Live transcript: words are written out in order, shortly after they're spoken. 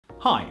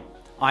Hi,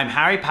 I'm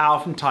Harry Powell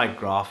from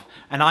TigerGraph,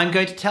 and I'm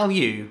going to tell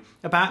you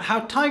about how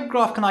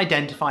TigerGraph can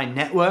identify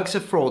networks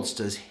of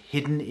fraudsters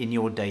hidden in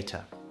your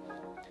data.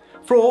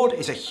 Fraud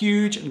is a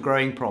huge and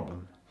growing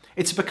problem.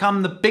 It's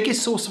become the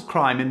biggest source of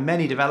crime in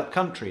many developed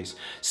countries.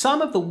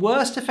 Some of the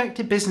worst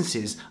affected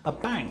businesses are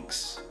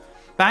banks.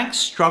 Banks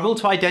struggle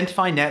to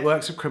identify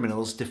networks of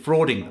criminals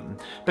defrauding them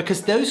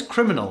because those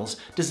criminals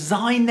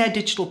design their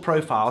digital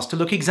profiles to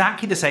look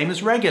exactly the same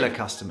as regular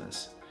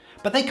customers.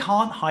 But they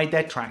can't hide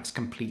their tracks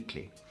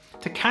completely.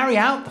 To carry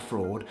out the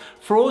fraud,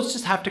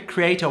 fraudsters have to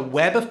create a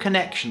web of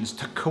connections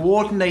to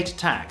coordinate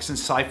attacks and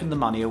siphon the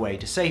money away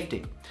to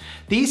safety.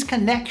 These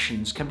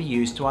connections can be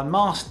used to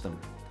unmask them.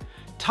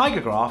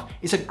 TigerGraph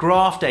is a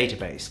graph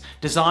database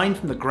designed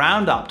from the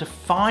ground up to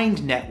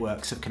find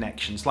networks of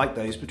connections like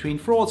those between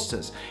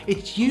fraudsters.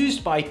 It's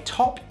used by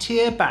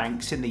top-tier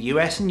banks in the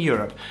US and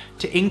Europe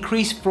to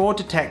increase fraud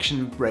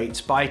detection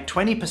rates by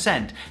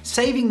 20%,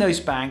 saving those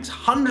banks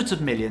hundreds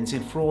of millions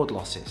in fraud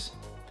losses.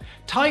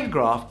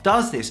 TigerGraph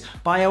does this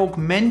by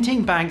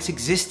augmenting banks'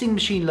 existing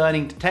machine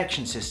learning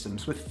detection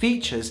systems with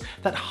features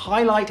that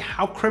highlight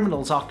how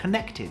criminals are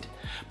connected.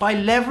 By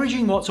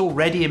leveraging what's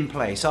already in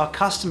place, our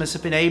customers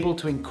have been able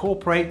to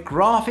incorporate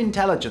graph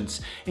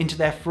intelligence into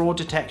their fraud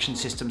detection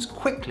systems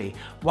quickly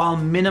while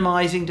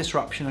minimizing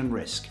disruption and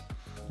risk.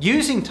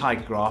 Using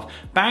TigerGraph,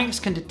 banks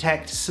can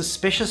detect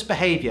suspicious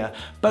behavior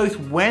both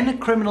when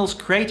criminals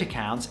create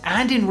accounts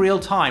and in real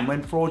time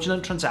when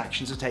fraudulent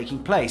transactions are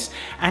taking place,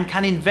 and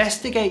can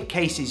investigate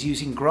cases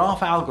using graph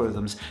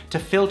algorithms to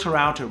filter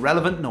out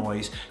irrelevant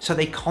noise so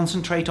they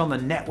concentrate on the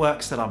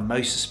networks that are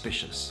most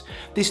suspicious.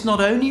 This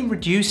not only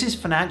reduces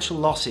financial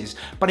losses,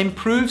 but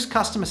improves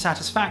customer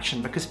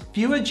satisfaction because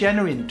fewer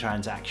genuine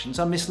transactions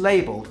are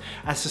mislabeled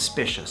as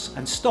suspicious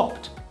and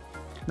stopped.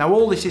 Now,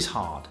 all this is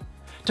hard.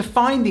 To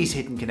find these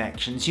hidden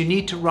connections, you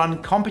need to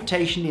run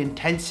computationally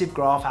intensive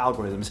graph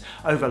algorithms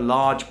over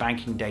large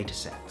banking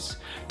datasets.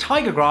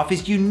 TigerGraph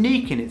is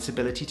unique in its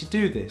ability to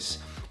do this.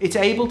 It's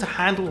able to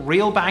handle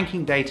real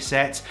banking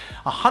datasets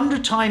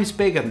 100 times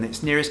bigger than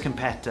its nearest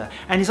competitor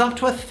and is up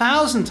to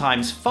 1,000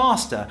 times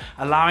faster,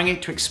 allowing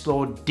it to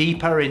explore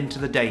deeper into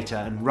the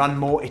data and run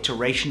more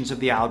iterations of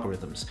the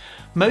algorithms.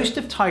 Most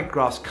of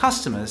TigerGraph's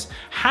customers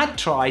had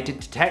tried to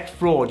detect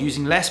fraud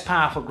using less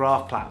powerful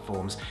graph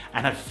platforms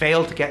and had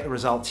failed to get the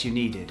results you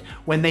needed.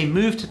 When they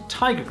moved to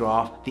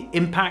TigerGraph, the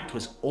impact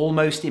was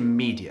almost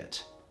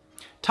immediate.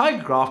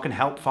 TigerGraph can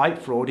help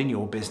fight fraud in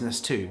your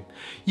business too.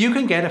 You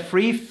can get a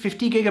free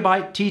 50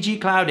 GB TG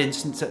Cloud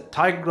instance at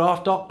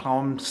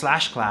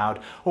tigergraph.com/cloud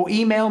or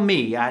email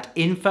me at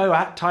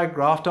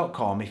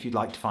info@tigergraph.com if you'd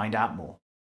like to find out more.